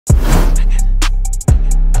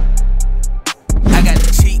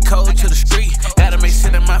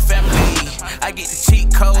I get the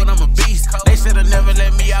cheat code, I'm a beast. They should've never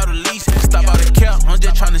let me out of leash. Stop all the cap, I'm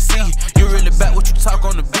just tryna see. You really back what you talk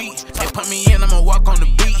on the beat. They put me in, I'ma walk on the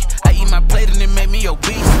beat. I eat my plate and it make me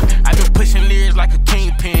obese. I been pushing lyrics like a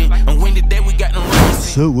kingpin. And when the day we got no rings.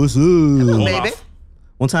 So what's up? Hello, baby.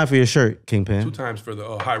 One time for your shirt, Kingpin. 2 times for the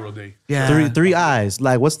Hyro Day. Yeah. Three eyes.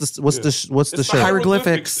 Like what's the shirt?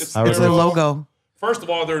 Hieroglyphics. It's their logo. First of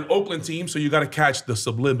all, they're an Oakland team, so you got to catch the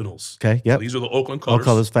subliminals. Okay, yep. So these are the Oakland All colors.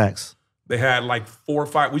 colors, facts. They had like 4 or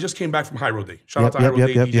 5. We just came back from Hyro Day. Shout out to Hyro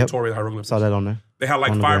Day, DJ Torre, Hieroglyphics. Saw that on there. They had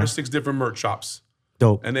like 5 or 6 different merch shops.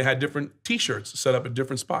 Dope. And they had different T-shirts set up at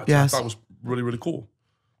different spots. Yes. I thought it was really, really cool.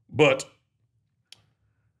 But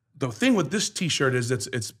the thing with this T-shirt is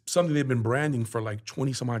it's something they've been branding for like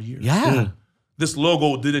 20 some odd years. Yeah. This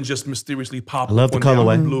logo didn't just mysteriously pop I love up the one day out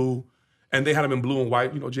of colorway. blue. And they had them in blue and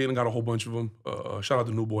white. You know, Jalen got a whole bunch of them. Shout out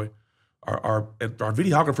to New Boy. Our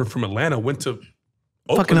videographer from Atlanta went to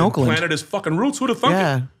Fucking Oakland. and planted his fucking roots. Who'd have thunk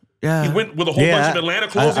it? Yeah. He went with a whole bunch of Atlanta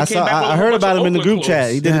clothes and came saw, back with a I whole heard bunch about of him in the Oakland group chat.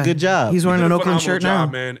 clothes. He did a good job. He's wearing He an did a Oakland phenomenal shirt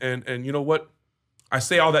job, now. man. And you know what? I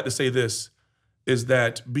say all that to say this, is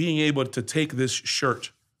that being able to take this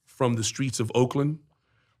shirt from the streets of Oakland,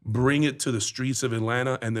 bring it to the streets of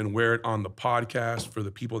Atlanta, and then wear it on the podcast for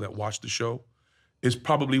the people that watch the show is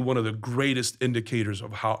probably one of the greatest indicators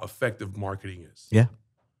of how effective marketing is. Yeah.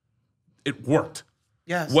 It worked.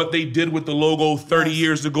 Yes. What they did with the logo 30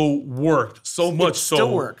 years ago worked so much still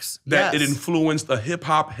so works. that Yes. it influenced a hip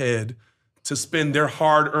hop head to spend their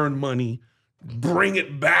hard-earned money, bring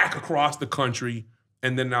it back across the country,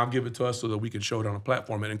 and then now give it to us so that we can show it on a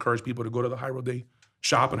platform and encourage people to go to the Hyro Day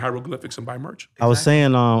shop and Hieroglyphics and buy merch. I was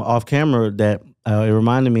saying off camera that it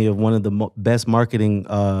reminded me of one of the best marketing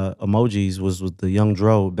emojis was with the young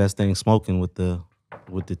Dro, best thing smoking with the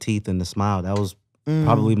teeth and the smile. That was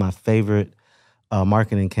probably my favorite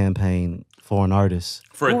marketing campaign for an artist.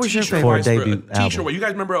 For a What was your t-shirt, favorite? wise, For a for debut a t-shirt. album. You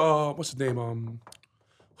guys remember what's his name?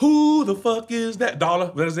 Who the fuck is that? Dollar.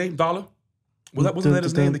 Was that his name? Dollar. Wasn't that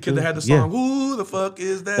his name? The kid that had the Yeah. song. Who the fuck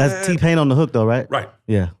is that? That's T-Pain on the hook though, right? Right.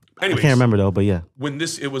 Yeah. Anyways. I can't remember though, but yeah. When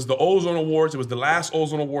it was the Ozone Awards. It was the last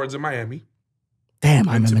Ozone Awards in Miami. Damn,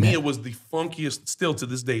 I And to remember me, that. it was the funkiest. Still to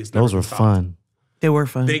this day, it's never Those were been topped. fun. They were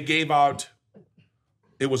fun. They gave out.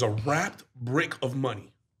 It was a wrapped brick of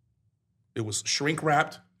money. It was shrink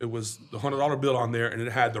wrapped. It was the $100 bill on there, and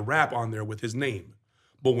it had the wrap on there with his name.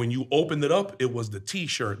 But when you opened it up, it was the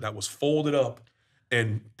T-shirt that was folded up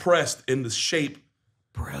and pressed in the shape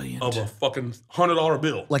Brilliant. of a fucking $100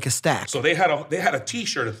 bill. Like a stack. So they had a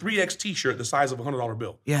T-shirt, a 3X T-shirt the size of a $100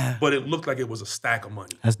 bill. Yeah. But it looked like it was a stack of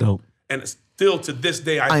money. That's dope. And still to this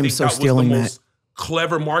day, I I'm think so that was the stealing most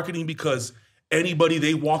clever marketing because anybody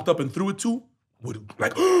they walked up and threw it to would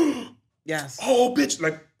like, yes. oh, bitch.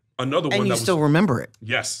 Like another one And you that still was, remember it.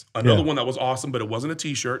 yes, another Yeah. one that was awesome, but it wasn't a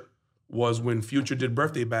T-shirt, was when Future did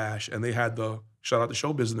Birthday Bash and they had shout out to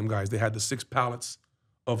Showbiz and them guys, they had the 6 pallets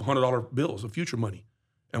of $100 bills of Future money.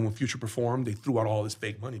 And when Future performed, they threw out all this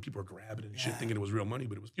fake money. People were grabbing it and shit, thinking it was real money,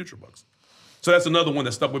 but it was Future bucks. So that's another one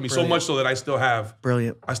that stuck with me so much so that I still have,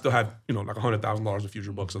 Brilliant. like $100,000 of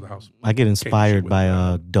Future bucks in the house. I get inspired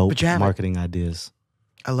by dope But you have it. marketing ideas.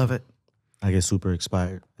 I love it. I get super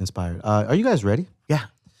inspired. Are you guys ready? Yeah.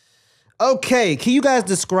 Okay, can you guys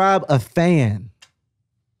describe a fan?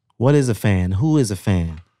 What is a fan? Who is a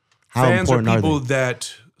fan? How Fans are important people they?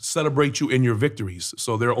 that celebrate you in your victories,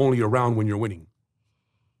 so they're only around when you're winning.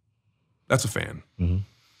 That's a fan.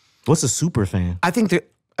 What's a super fan? I think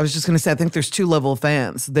I was just going to say, I think there's 2 level of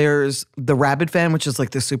fans. There's the rabid fan, which is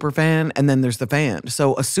like the super fan, and then there's the fan.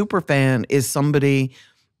 So a super fan is somebody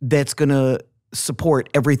that's going to support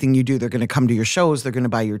everything you do. They're going to come to your shows. They're going to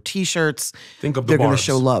buy your T-shirts. Think of the They're going to Barbs.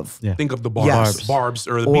 show love. Yeah. Think of the barbs. Yes. Barbs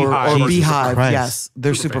or the Or beehive. versus- Beehive, Christ. yes.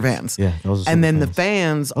 They're Super super fans. Yeah, those are And super then the fans.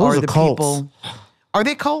 fans Those are are the cults. people. Are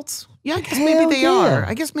they cults? Yeah, I guess Hell maybe they yeah. are.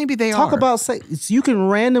 I guess maybe they Talk are. about you can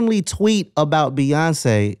randomly tweet about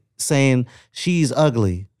Beyonce saying she's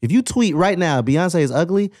ugly. If you tweet right now, Beyonce is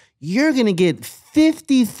ugly, you're gonna get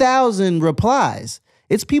 50,000 replies.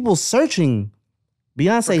 It's people searching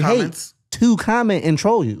Beyonce For hate comments? to comment and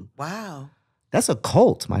troll you. Wow. That's a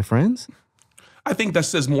cult, my friends. I think that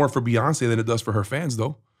says more for Beyonce than it does for her fans,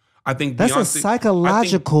 though. I think That's Beyonce, a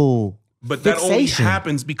psychological but that only fixation.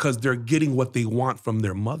 happens because they're getting what they want from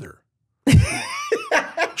their mother.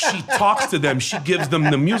 She talks to them. She gives them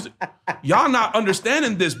the music. Y'all not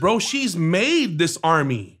understanding this, bro. She's made this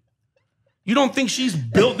army. You don't think she's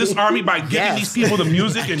built this army by giving these people the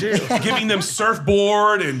music and giving them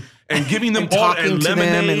surfboard and and giving them And all talking to them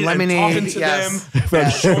and lemonade, and talking to yes. them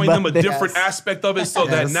and showing them a different Yes. aspect of it, so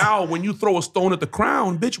that now when you throw a stone at the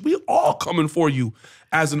crown, bitch, we all coming for you.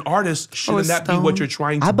 As an artist, shouldn't that be what you're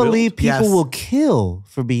trying to I believe build? people will kill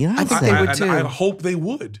for Beyonce. I think they would and too. I hope they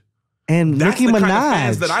would. And That's Nicki the Minaj. kind of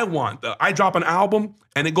fans that I want. I drop an album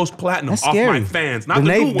and it goes platinum That's off scary. my fans. Not the the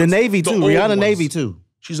Navy, new ones, the Navy the too. old Rihanna ones. Navy too.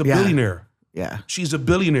 She's a Yeah. billionaire. Yeah. She's a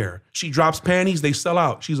billionaire. She drops panties, they sell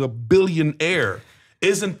out. She's a billionaire.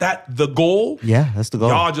 Isn't that the goal? Yeah, that's the goal.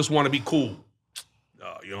 Y'all just want to be cool.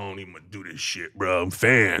 You don't even do this shit, bro.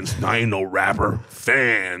 Fans. I ain't no rapper.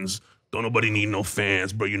 Fans. Don't nobody need no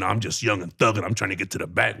fans, bro. You know, I'm just young and thugging. I'm trying to get to the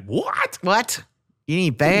back. What? What? You need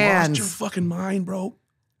You lost bands. your fucking mind, bro.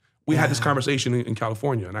 We had this conversation in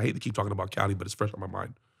California, and I hate to keep talking about Cali, but it's fresh on my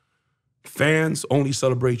mind. Fans only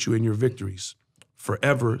celebrate you in your victories.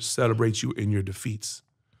 Forever celebrate you in your defeats.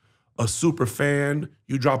 A super fan,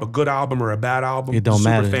 you drop a good album or a bad album, It don't the super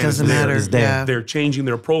matter. fan It is doesn't there. matter. It's there. Yeah. They're changing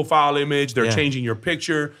their profile image. They're Yeah. changing your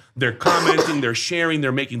picture. They're commenting. They're sharing.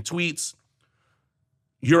 They're making tweets.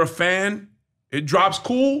 You're a fan. It drops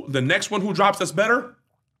cool. The next one who drops that's better.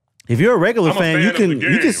 If you're a regular I'm a fan, fan you of can the you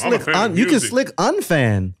game. can I'm a slick fan of you can music. slick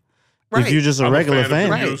unfan Right. if you're just a I'm regular a fan.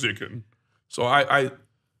 fan. Of the music. And so I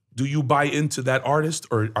do you buy into that artist,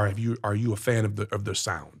 or are you a fan of their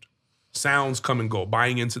sound? Sounds come and go.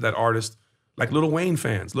 Buying into that artist, like Lil Wayne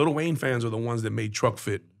fans. Lil Wayne fans are the ones that made Truck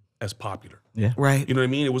Fit as popular. Yeah. Right. You know what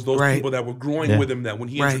I mean? It was those Right. people that were growing Yeah. with him that when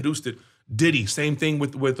he Right. introduced it. Diddy, same thing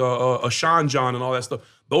with Sean John and all that stuff.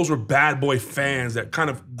 Those were bad boy fans that kind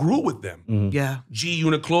of grew with them. Yeah. G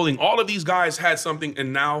Unit Clothing, all of these guys had something,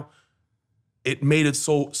 and now it made it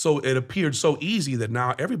so it appeared so easy that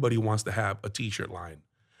now everybody wants to have a t-shirt line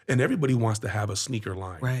and everybody wants to have a sneaker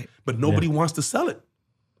line. Right. But nobody wants to sell it.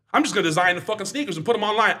 I'm just gonna design the fucking sneakers and put them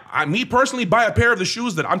online. Me personally, buy a pair of the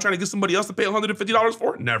shoes that I'm trying to get somebody else to pay $150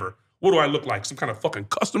 for? Never. What do I look like? Some kind of fucking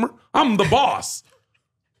customer? I'm the boss.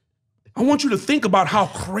 I want you to think about how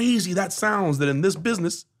crazy that sounds, that in this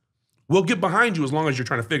business, we'll get behind you as long as you're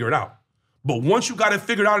trying to figure it out. But once you got it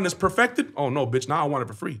figured out and it's perfected, oh no, bitch, now I want it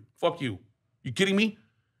for free. Fuck you. You kidding me?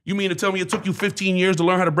 You mean to tell me it took you 15 years to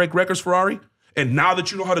learn how to break records, Ferrari? And now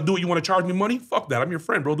that you know how to do it, you want to charge me money? Fuck that. I'm your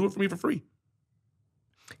friend, bro. Do it for me for free.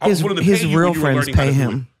 I was willing to His pay you real when you were friends learning how pay to do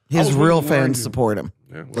him. it. I His was willing real to learn fans you. support him.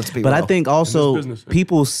 Yeah, Let's be But real. I think also business.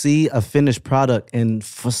 people see a finished product and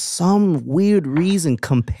for some weird reason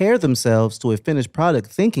compare themselves to a finished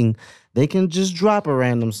product thinking they can just drop a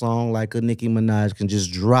random song like a Nicki Minaj can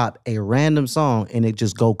just drop a random song and it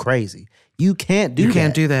just go crazy. You can't do You that.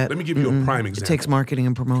 can't do that. Let me give you a prime It example. takes marketing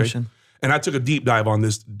and promotion. And I took a deep dive on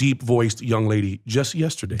this deep-voiced young lady just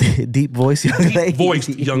yesterday. Deep voice young lady. Deep-voiced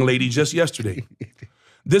young lady just yesterday.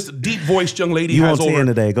 This deep-voiced young lady You has on 10 over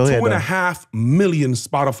today. Go ahead, 2.5 million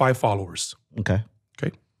Spotify followers. Okay.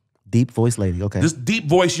 Okay. Deep voice lady. Okay. This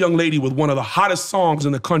deep-voiced young lady with one of the hottest songs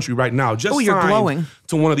in the country right now just Oh, you're signed glowing.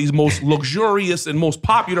 to one of these most luxurious and most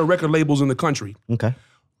popular record labels in the country. Okay.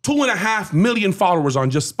 2.5 million followers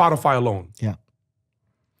on just Spotify alone. Yeah.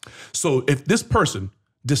 So if this person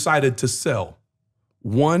decided to sell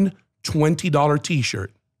one $20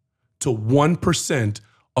 t-shirt to 1%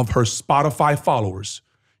 of her Spotify followers,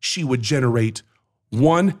 she would generate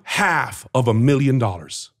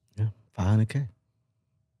 $500,000. Yeah. 500K.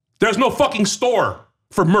 There's no fucking store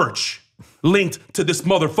for merch linked to this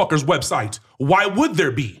motherfucker's website. Why would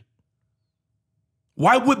there be?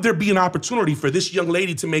 Why would there be an opportunity for this young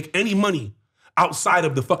lady to make any money outside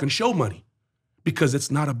of the fucking show money? Because it's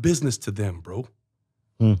not a business to them, bro.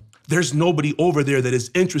 There's nobody over there that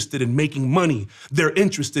is interested in making money. They're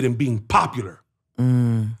interested in being popular.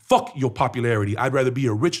 Fuck your popularity. I'd rather be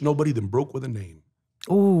a rich nobody than broke with a name.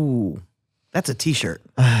 Ooh, that's a t-shirt.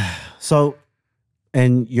 So,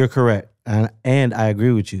 and you're correct, and I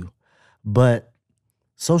agree with you, but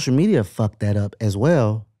social media fucked that up as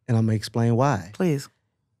well, and I'm gonna explain why. Please.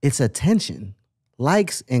 It's attention,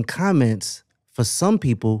 likes, and comments. For some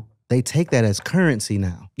people, they take that as currency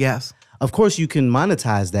now. Yes. Of course, you can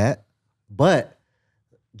monetize that, but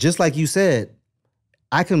just like you said,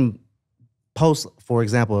 I can post, for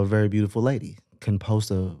example, a very beautiful lady can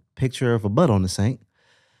post a picture of a butt on the sink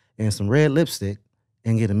and some red lipstick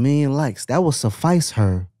and get 1 million likes. That will suffice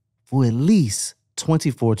her for at least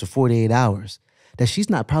 24 to 48 hours that she's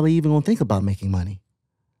not probably even gonna think about making money.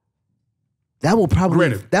 That will probably,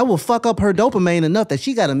 Granted. that will fuck up her dopamine enough that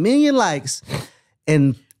she got 1 million likes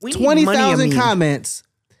and We need money, 20,000 Amin. comments.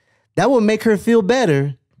 That will make her feel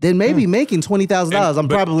better than maybe making $20,000. I'm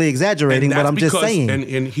but- probably exaggerating, And but that's I'm just because- saying.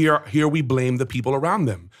 And here we blame the people around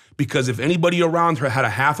them. Because if anybody around her had a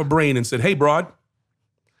half a brain and said, hey, broad,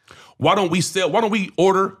 why don't we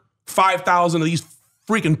order 5,000 of these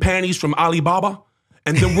freaking panties from Alibaba,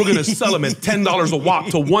 and then we're gonna sell them at $10 a wop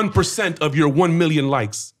to 1% of your 1 million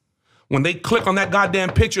likes. When they click on that goddamn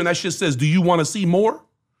picture and that shit says, do you wanna see more?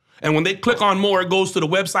 And when they click on more, it goes to the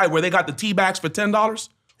website where they got the tea bags for $10.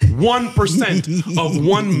 1% of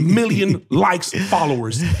 1 million likes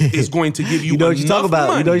followers is going to give you, You know what you talk enough about.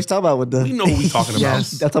 money. You know what you talk about with the. We know what we talking about.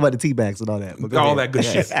 Yes. I'm talking about the tea bags and all that. But go All ahead. that good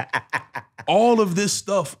shit. All of this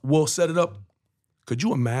stuff will set it up. Could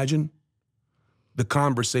you imagine the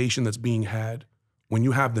conversation that's being had when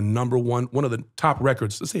you have the number one of the top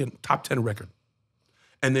records, let's say a top 10 record,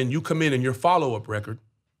 and then you come in and your follow-up record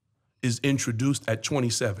is introduced at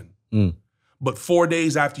 27. But 4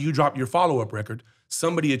 days after you drop your follow-up record,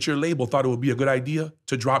 somebody at your label thought it would be a good idea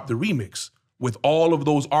to drop the remix with all of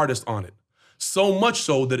those artists on it. So much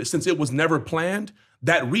so that since it was never planned,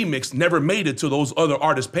 that remix never made it to those other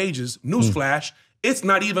artist pages. Newsflash, it's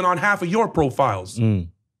not even on half of your profiles.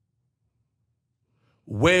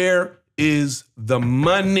 Where is the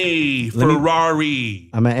money, Ferrari?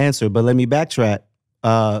 I'm gonna answer, but let me backtrack.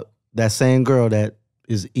 That same girl that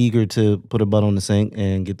is eager to put her butt on the sink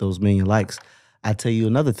and get those million likes. I tell you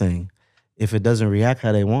another thing. If it doesn't react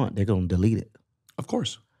how they want, they're gonna delete it. Of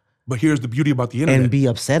course. But here's the beauty about the internet. And be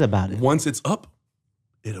upset about it. Once it's up,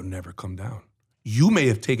 it'll never come down. You may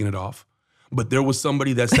have taken it off, but there was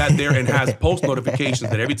somebody that sat there and has post notifications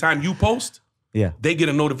that every time you post, Yeah. they get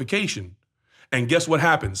a notification. And guess what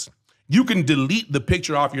happens? You can delete the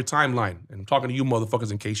picture off your timeline. And I'm talking to you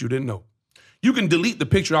motherfuckers in case you didn't know. You can delete the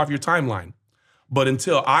picture off your timeline. But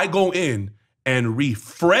until I go in and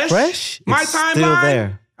refresh my It's timeline, still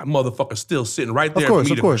there. that motherfucker's still sitting right there course, for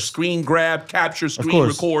me of to course. screen grab, capture, screen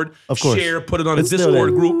course, record, of course. share, put it on a It's still Discord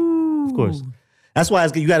there. group. Of course. That's why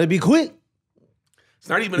you got to be quick. It's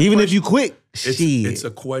not even a Even if question. you quit, It's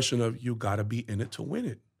a question of you got to be in it to win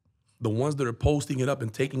it. The ones that are posting it up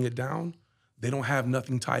and taking it down, they don't have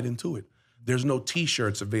nothing tied into it. There's no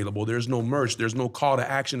t-shirts available. There's no merch. There's no call to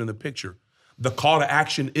action in the picture. The call to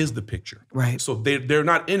action is the picture. Right. So they're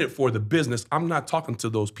not in it for the business. I'm not talking to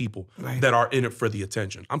those people that are in it for the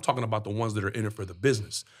attention. I'm talking about the ones that are in it for the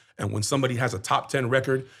business. And when somebody has a top 10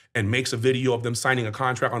 record and makes a video of them signing a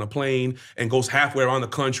contract on a plane and goes halfway around the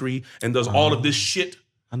country and does all of this shit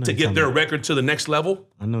to get their record to the next level.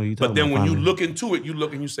 I know you talking But then about when you finally. look into it, you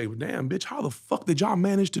look and you say, well, damn, bitch, how the fuck did y'all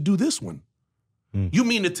manage to do this one? You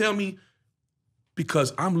mean to tell me,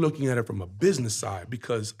 because I'm looking at it from a business side,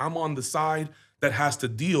 because I'm on the side that has to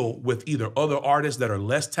deal with either other artists that are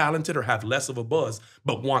less talented or have less of a buzz,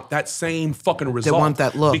 but want that same fucking result. want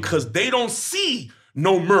that look. Because they don't see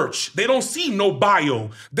no merch. They don't see no bio.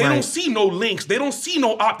 They don't see no links. They don't see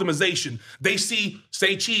no optimization. They see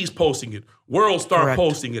Say Cheese posting it, World Star Correct.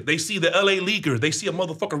 posting it. They see the LA Leaker. They see a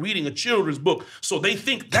motherfucker reading a children's book. So they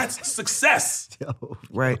think that's success.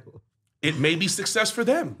 Right. It may be success for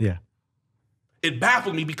them. Yeah. It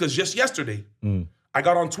baffled me because just yesterday, I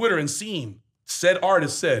got on Twitter and seen said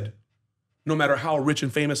artist said, no matter how rich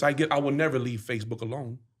and famous I get, I will never leave Facebook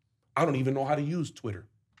alone. I don't even know how to use Twitter.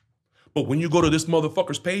 But when you go to this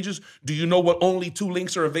motherfucker's pages, do you know what only 2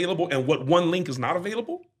 links are available and what 1 link is not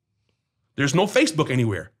available? There's no Facebook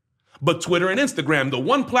anywhere. But Twitter and Instagram, the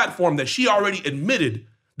one platform that she already admitted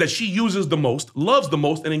that she uses the most, loves the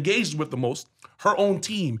most, and engages with the most, her own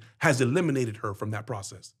team has eliminated her from that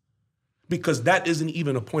process. Because that isn't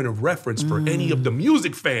even a point of reference for any of the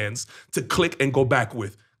music fans to click and go back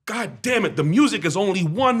with. God damn it, the music is only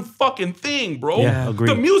one fucking thing, bro. Yeah, agreed.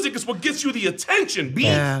 The music is what gets you the attention, B.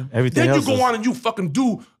 Yeah. Everything Then you else go is- on and you fucking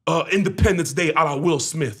do Independence Day a la Will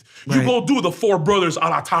Smith. You Right. go do the 4 Brothers a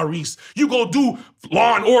la Tyrese. You go do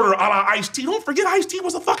Law and Order a la Ice-T. Don't forget Ice-T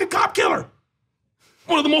was a fucking cop killer.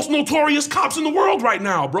 One of the most notorious cops in the world right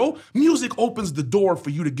now, bro. Music opens the door for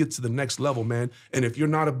you to get to the next level, man. And if you're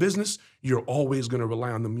not a business, you're always gonna rely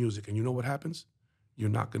on the music. And you know what happens? You're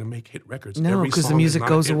not gonna make hit records. No, Every 'cause the song is music not a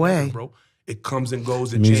goes hit away. record, bro. It comes and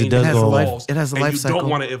goes, it music changes, does it go away. evolves. It has a and life you cycle. don't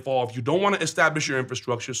want to evolve. You don't want to establish your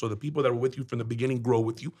infrastructure so the people that are with you from the beginning grow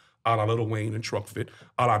with you, a la Lil Wayne and Truck Fit,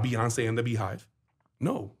 a la Beyonce and the Beehive.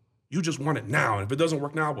 No, you just want it now. And if it doesn't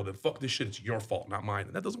work now, well then fuck this shit. It's your fault, not mine.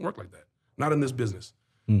 And that doesn't work like that. Not in this business.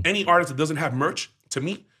 Any artist that doesn't have merch, to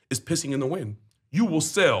me, is pissing in the wind. You will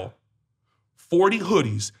sell 40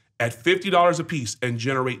 hoodies at $50 a piece and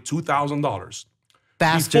generate $2,000.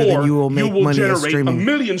 Faster than you will make money as generate streaming. 1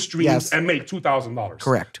 million streams Yes. and make $2,000.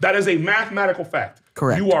 Correct. That is a mathematical fact.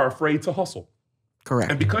 Correct. You are afraid to hustle. Correct.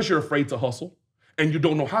 And because you're afraid to hustle and you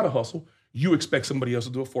don't know how to hustle, you expect somebody else to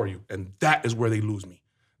do it for you. And that is where they lose me.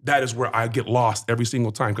 That is where I get lost every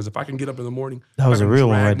single time. Because if I can get up in the morning, That was if I a can real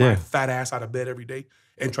one drag right there. my fat ass out of bed every day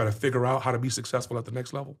and try to figure out how to be successful at the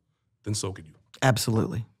next level, then so can you.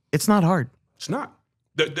 Absolutely. It's not hard. It's not.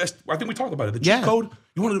 I think we talked about it. The cheat code.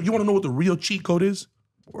 You want to know what the real cheat code is?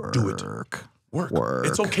 Do it. Work.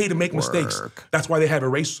 It's okay to make mistakes. That's why they have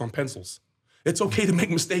erasers on pencils. It's okay to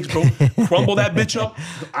make mistakes, bro. Crumble that bitch up,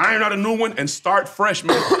 iron out a new one, and start fresh,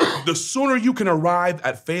 man. The sooner you can arrive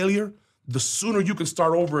at failure, the sooner you can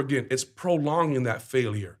start over again. It's prolonging that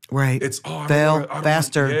failure. Right. It's fail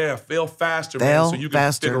faster. Fail faster, fail man. So you can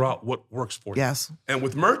faster. figure out what works for you. Yes. And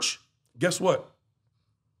with merch, guess what?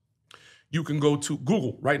 You can go to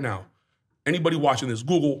Google right now. Anybody watching this,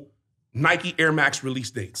 Google Nike Air Max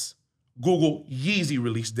release dates. Google Yeezy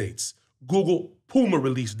release dates. Google Puma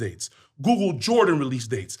release dates. Google Jordan release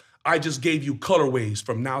dates. I just gave you colorways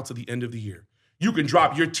from now to the end of the year. You can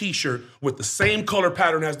drop your t-shirt with the same color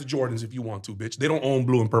pattern as the Jordans if you want to, bitch. They don't own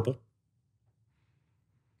blue and purple.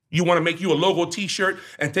 You want to make you a logo t-shirt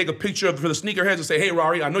and take a picture for the sneakerheads and say, hey,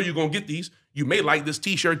 Rari, I know you're going to get these. You may like this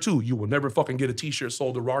t-shirt too. You will never fucking get a t-shirt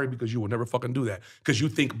sold to Rari because you will never fucking do that because you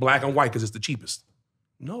think black and white because it's the cheapest.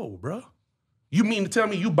 No, bruh. You mean to tell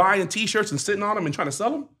me you buying t-shirts and sitting on them and trying to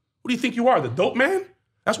sell them? What do you think you are, the dope man?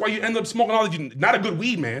 That's why you end up smoking all these, not a good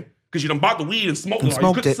weed man, because you done bought the weed and smoked it all.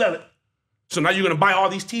 You couldn't sell it. So now you're going to buy all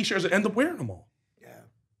these t-shirts and end up wearing them all. Yeah.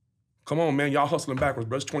 Come on, man. Y'all hustling backwards,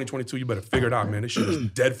 bro. It's 2022. You better figure it out, man. This shit is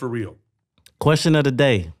dead for real. Question of the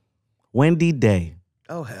day. Wendy Day.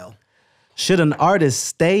 Oh, hell. Should an artist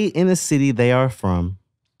stay in a city they are from,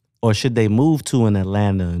 or should they move to an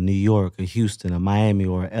Atlanta, New York, or Houston, or Miami,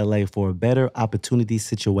 or LA for a better opportunity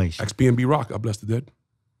situation? XBNB Rock, God bless the dead.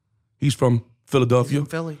 He's from Philadelphia, He's from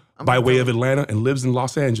Philly. by way of Atlanta, and lives in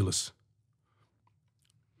Los Angeles.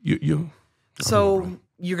 So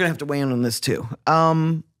you're going to have to weigh in on this too.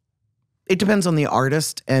 It depends on the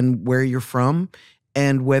artist and where you're from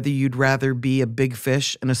and whether you'd rather be a big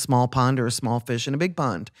fish in a small pond or a small fish in a big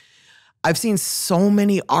pond. I've seen so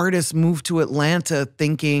many artists move to Atlanta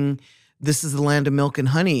thinking this is the land of milk and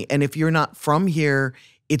honey. And if you're not from here,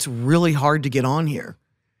 it's really hard to get on here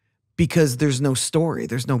because there's no story,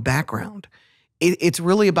 there's no background. It's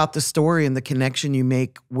really about the story and the connection you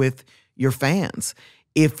make with your fans.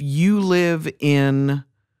 If you live in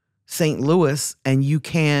St. Louis and you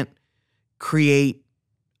can't create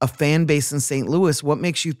a fan base in St. Louis, what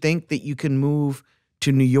makes you think that you can move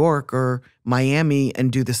to New York or Miami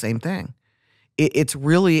and do the same thing? It's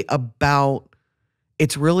really about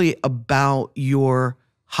your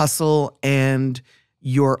hustle and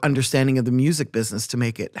your understanding of the music business to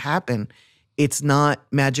make it happen. It's not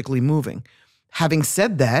magically moving. Having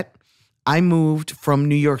said that, I moved from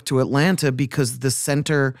New York to Atlanta because the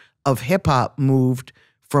center of hip hop moved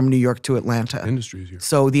from New York to Atlanta. The industry is here.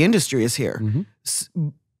 So the industry is here. Mm-hmm.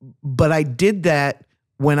 But I did that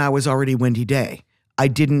when I was already Wendy Day. I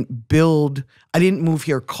didn't move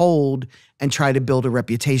here cold and try to build a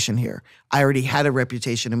reputation here. I already had a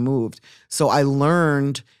reputation and moved. So I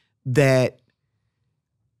learned that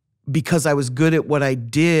because I was good at what I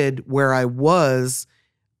did where I was,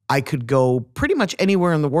 I could go pretty much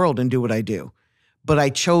anywhere in the world and do what I do. But I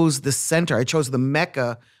chose the center. I chose the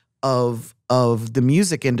mecca of the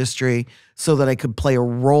music industry so that I could play a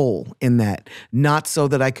role in that, not so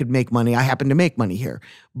that I could make money. I happen to make money here.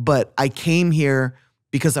 But I came here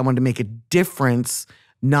because I wanted to make a difference,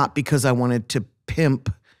 not because I wanted to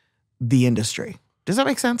pimp the industry. Does that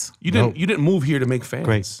make sense? You didn't move here to make fans.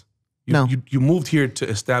 Great. You moved here to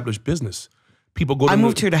establish business. People go to I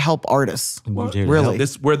moved here to help artists. Really?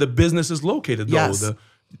 This where the business is located, though. Yes.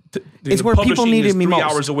 It's where people publishing needed is me 3 most.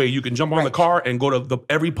 hours away. You can jump on the car and go to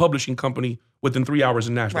every publishing company within 3 hours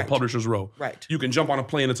in Nashville, Right. Publishers Row. Right. You can jump on a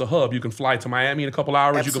plane. It's a hub. You can fly to Miami in a couple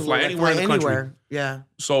hours. You can fly anywhere in the country. Yeah.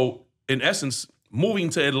 So, in essence, moving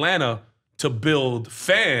to Atlanta to build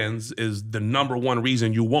fans is the number one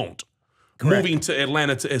reason you won't. Correct. Moving to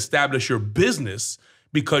Atlanta to establish your business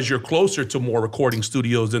because you're closer to more recording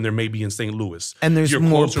studios than there may be in St. Louis. And there's You're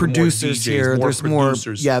more closer to producers DJs, here. There's more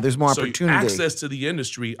producers. there's more So opportunity. access to the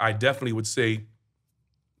industry, I definitely would say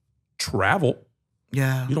travel.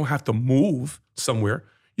 Yeah. You don't have to move somewhere.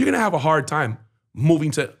 You're going to have a hard time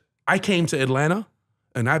moving to, I came to Atlanta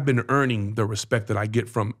and I've been earning the respect that I get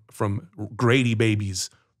from Grady babies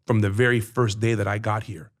from the very first day that I got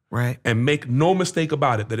here. Right. And make no mistake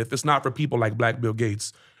about it, that if it's not for people like Black Bill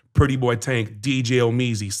Gates, Pretty Boy Tank, DJ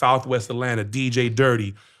Omeezy, Southwest Atlanta, DJ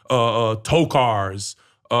Dirty, Tokars,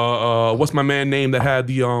 what's my man name that had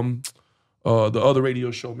the other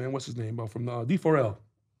radio show, man? What's his name? From D4L.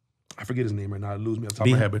 I forget his name right now. I lose me off the top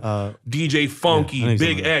of my head. But DJ Funky,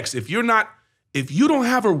 Big X. If you don't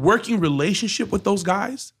have a working relationship with those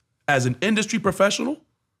guys as an industry professional,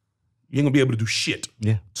 you ain't gonna be able to do shit.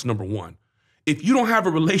 Yeah. It's number one. If you don't have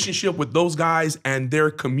a relationship with those guys and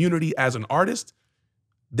their community as an artist,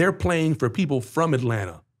 they're playing for people from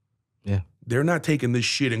Atlanta. Yeah. They're not taking this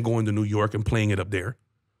shit and going to New York and playing it up there.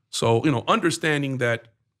 So, understanding that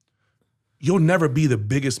you'll never be the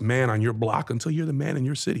biggest man on your block until you're the man in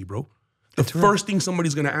your city, bro. The first thing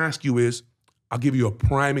somebody's gonna ask you is, I'll give you a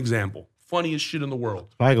prime example. Funniest shit in the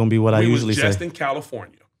world. Probably gonna be what I usually We was just say. in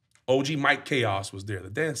California. OG Mike Chaos was there, the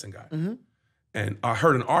dancing guy. And I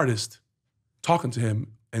heard an artist talking to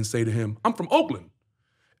him and say to him, I'm from Oakland.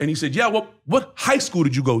 And he said, yeah, what high school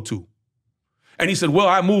did you go to? And he said, well,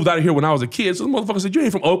 I moved out of here when I was a kid. So the motherfucker said, you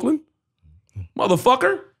ain't from Oakland?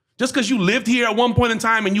 Motherfucker. Just because you lived here at one point in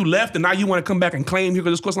time and you left and now you want to come back and claim here,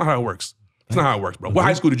 because that's not how it works. It's not how it works, bro. What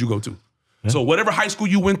high school did you go to? So whatever high school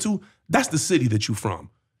you went to, that's the city that you from.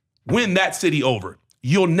 Win that city over.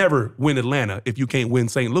 You'll never win Atlanta if you can't win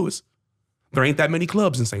St. Louis. There ain't that many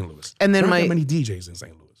clubs in St. Louis. And then there ain't that many DJs in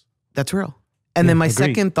St. Louis. That's real. And then my agreed.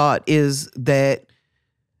 second thought is that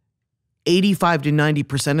 85 to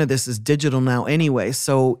 90% of this is digital now anyway.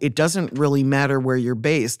 So it doesn't really matter where you're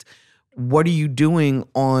based. What are you doing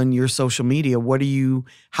on your social media?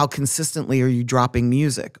 How consistently are you dropping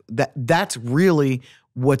music? That's really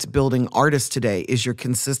what's building artists today, is your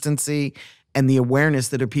consistency and the awareness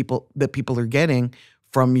that people are getting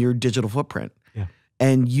from your digital footprint. Yeah.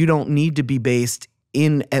 And you don't need to be based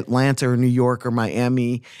in Atlanta or New York or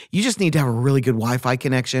Miami. You just need to have a really good Wi-Fi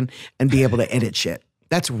connection and be able to edit shit.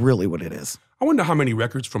 That's really what it is. I wonder how many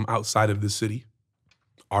records from outside of this city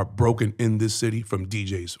are broken in this city from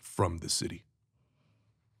DJs from this city.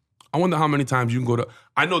 I wonder how many times you can go to,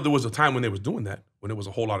 I know there was a time when they was doing that, when there was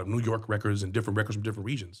a whole lot of New York records and different records from different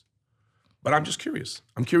regions. But I'm just curious.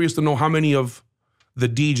 I'm curious to know how many of the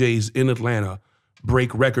DJs in Atlanta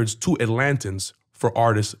break records to Atlantans for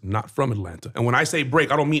artists not from Atlanta. And when I say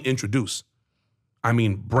break, I don't mean introduce. I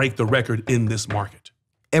mean break the record in this market.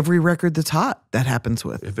 Every record that's hot, that happens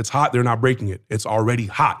with. If it's hot, they're not breaking it. It's already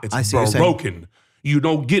hot. I It's see what you're saying. broken. You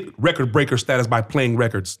don't get record breaker status by playing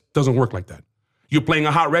records. Doesn't work like that. You're playing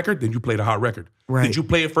a hot record, then you played a hot record. Right. Did you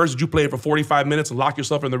play it first? Did you play it for 45 minutes and lock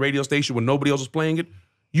yourself in the radio station when nobody else was playing it?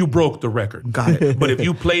 You broke the record. Got it. But if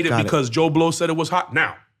you played it Got it. because Joe Blow said it was hot,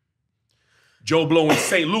 now, Joe Blow in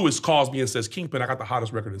St. Louis calls me and says, Kingpin, I got the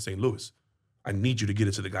hottest record in St. Louis. I need you to get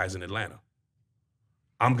it to the guys in Atlanta.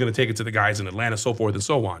 I'm going to take it to the guys in Atlanta, so forth and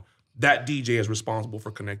so on. That DJ is responsible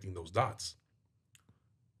for connecting those dots.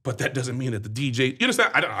 But that doesn't mean that the DJ, you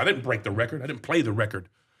understand? I didn't break the record. I didn't play the record.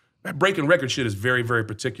 That breaking record shit is very, very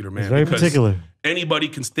particular, man. It's very because particular. Anybody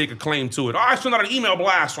can stake a claim to it. Oh, I sent out an email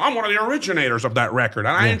blast, so I'm one of the originators of that record.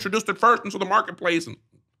 And I introduced it first into the marketplace. And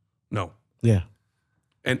no. Yeah.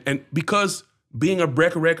 And because being a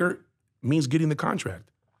record means getting the contract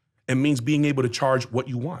and means being able to charge what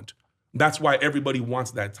you want. That's why everybody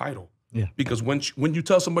wants that title. Yeah. Because when you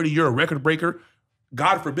tell somebody you're a record breaker,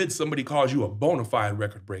 God forbid somebody calls you a bona fide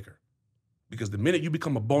record breaker. Because the minute you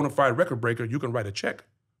become a bona fide record breaker, you can write a check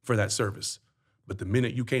for that service. But the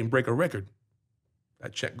minute you can't break a record,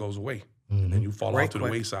 that check goes away. And then you fall off to the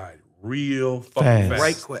wayside real fucking fast.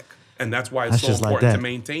 Right quick. And that's why it's That's so just like important to that.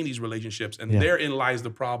 maintain these relationships. And therein lies the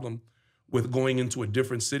problem with going into a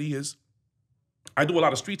different city is I do a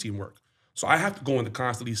lot of street team work. So I have to go into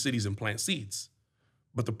constantly cities and plant seeds.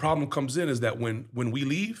 But the problem comes in is that when we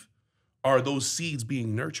leave, are those seeds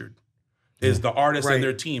being nurtured? Is the artist and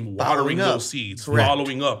their team watering Following up. those seeds, Correct.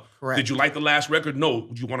 following up? Correct. Did you like the last record? No.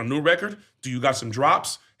 Do you want a new record? Do you got some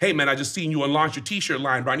drops? Hey, man, I just seen you launch your t-shirt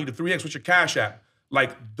line, but I need a 3X with your Cash App.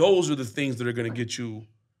 Like, those are the things that are going to get you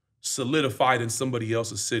solidified in somebody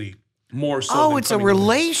else's city more so than It's a coming in.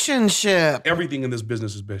 relationship. Everything in this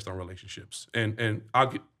business is based on relationships. And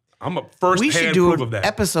I'm a We first-hand should do proof an of that.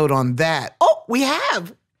 episode on that. Oh, we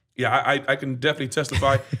have. Yeah, I can definitely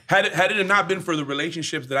testify. Had it not been for the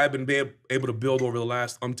relationships that I've been able to build over the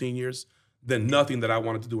last umpteen years, then nothing that I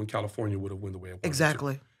wanted to do in California would have went the way I wanted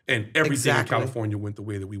Exactly. it to. And everything Exactly. in California went the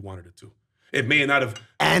way that we wanted it to. It may not have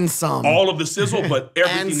And some. all of the sizzle, but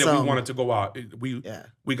everything that we some. wanted to go out.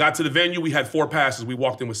 We got to the venue, we had 4 passes. We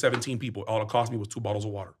walked in with 17 people. All it cost me was 2 bottles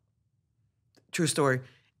of water. True story.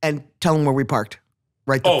 And tell them where we parked.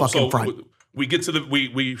 Right the fucking front. we get to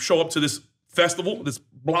we show up to this festival, this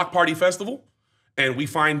block party festival, and we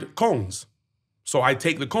find cones. So I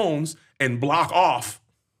take the cones and block off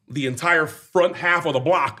the entire front half of the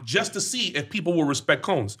block just to see if people will respect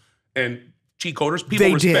cones. And cheat coders, people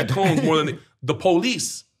They respect did. cones more than the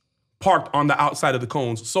police parked on the outside of the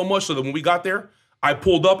cones. So much so that when we got there, I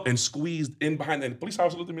pulled up and squeezed in behind them. The police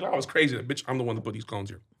officer looked at me like I was crazy. Bitch, I'm the one that put these cones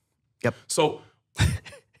here. Yep. So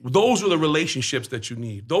those are the relationships that you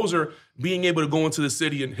need. Those are being able to go into the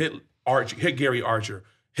city and hit Gary Archer,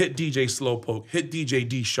 hit DJ Slowpoke, hit DJ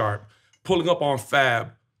D Sharp, pulling up on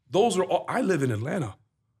Fab. Those are all, I live in Atlanta.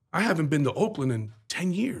 I haven't been to Oakland in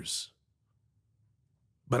 10 years.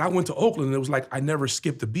 But I went to Oakland and it was like I never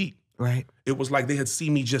skipped a beat. Right. It was like they had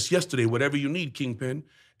seen me just yesterday, whatever you need, Kingpin.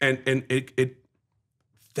 And it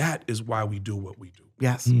that is why we do what we do.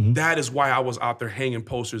 Yes. That is why I was out there hanging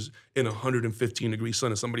posters in 115-degree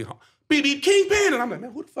sun and somebody, BB Kingpin. And I'm like,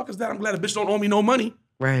 man, who the fuck is that? I'm glad a bitch don't owe me no money.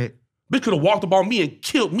 Right. Bitch could have walked up on me and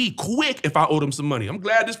killed me quick if I owed him some money. I'm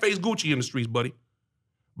glad this face Gucci in the streets, buddy.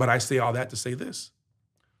 But I say all that to say this.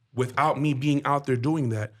 Without me being out there doing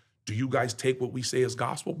that, do you guys take what we say as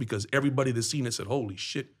gospel? Because everybody that's seen it said, holy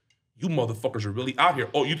shit, you motherfuckers are really out here.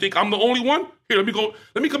 Oh, you think I'm the only one? Here,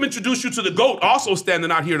 let me come introduce you to the GOAT, also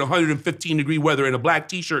standing out here in 115-degree weather in a black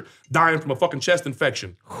t-shirt, dying from a fucking chest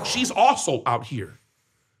infection. She's also out here.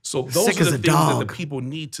 So those Sick are as the a things that dog. the people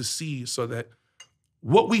need to see so that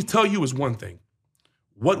what we tell you is one thing.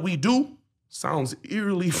 What we do sounds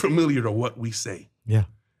eerily familiar to what we say. Yeah.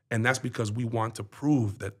 And that's because we want to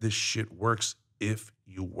prove that this shit works if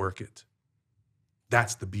you work it.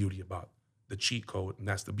 That's the beauty about the cheat code, and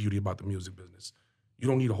that's the beauty about the music business. You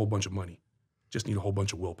don't need a whole bunch of money. Just need a whole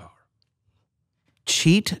bunch of willpower.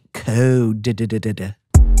 Cheat code. Get a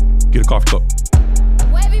coffee cup.